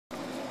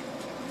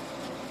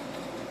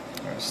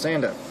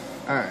stand up.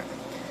 Alright.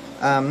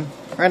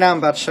 Right now I'm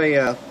about to show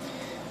you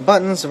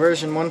Buttonz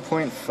version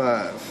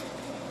 1.5.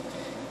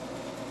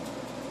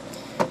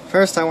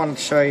 First I wanted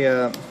to show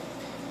you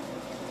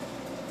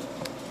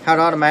how it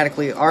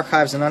automatically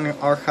archives and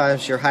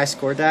unarchives your high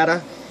score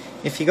data.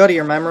 If you go to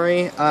your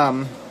memory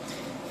and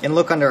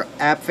look under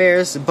app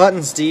varies,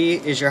 Buttonz D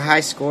is your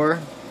high score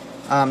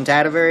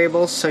data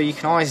variable, so you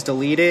can always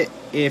delete it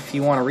if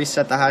you want to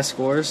reset the high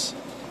scores.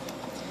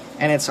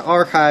 And it's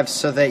archived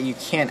so that you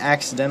can't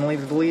accidentally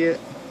delete it.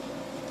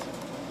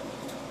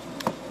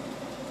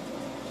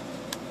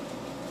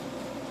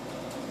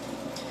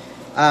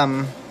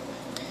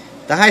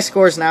 The high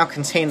scores now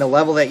contain the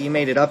level that you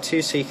made it up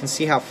to, so you can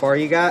see how far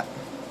you got.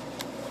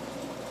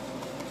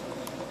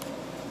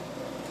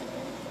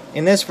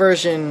 In this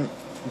version,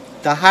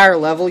 the higher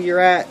level you're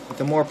at,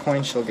 the more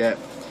points you'll get.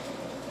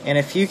 And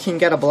if you can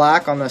get a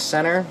block on the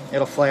center,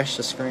 it'll flash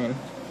the screen.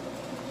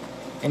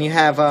 And you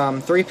have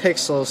 3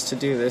 pixels to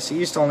do this. It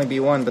used to only be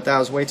 1, but that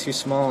was way too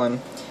small,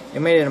 and it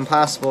made it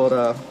impossible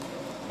to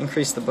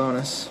increase the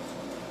bonus.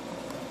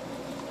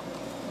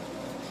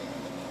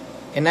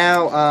 And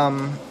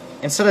now,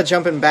 instead of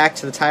jumping back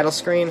to the title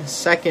screen,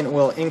 second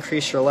will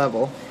increase your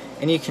level,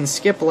 and you can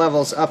skip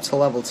levels up to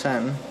level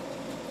 10.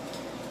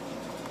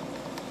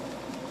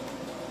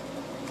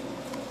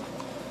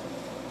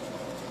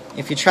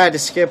 If you tried to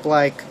skip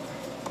like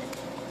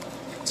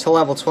to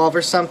level 12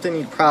 or something,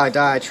 you'd probably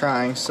die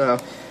trying, so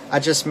I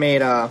just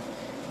made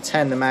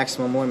 10 the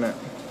maximum limit.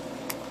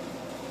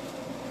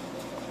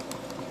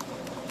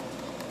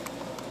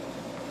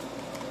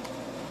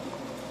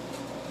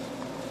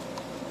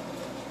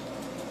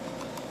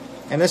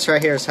 And this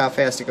right here is how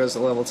fast it goes to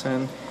level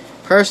 10.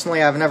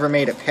 Personally, I've never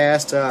made it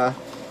past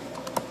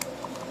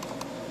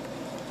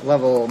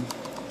level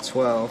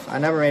 12. I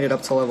never made it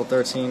up to level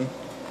 13.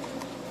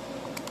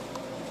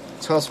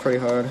 12's pretty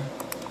hard.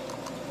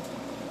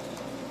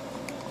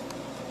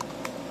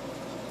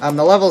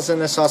 The levels in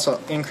this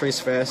also increase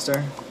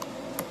faster.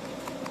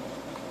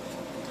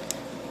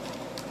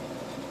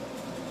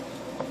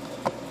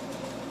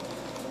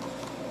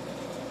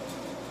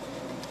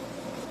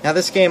 Now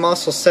this game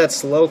also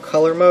sets low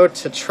color mode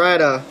to try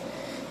to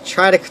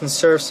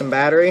conserve some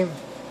battery.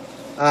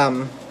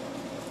 I'm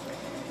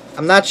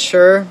not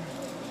sure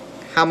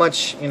how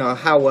much,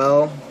 how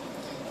well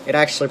it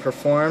actually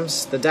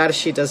performs. The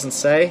datasheet doesn't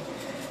say.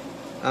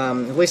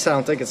 At least I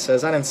don't think it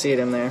says. I didn't see it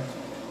in there.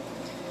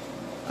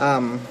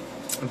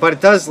 But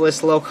it does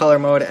list low color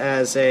mode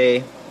as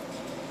a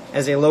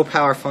low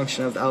power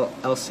function of the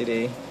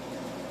LCD.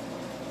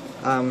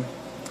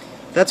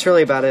 That's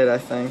really about it, I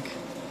think.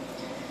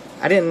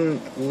 I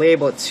didn't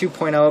label it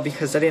 2.0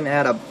 because I didn't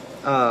add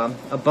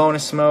a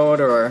bonus mode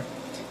or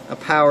a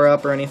power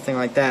up or anything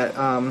like that.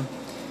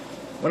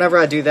 Whenever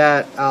I do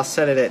that, I'll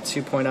set it at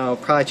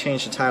 2.0. Probably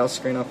change the title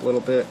screen up a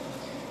little bit.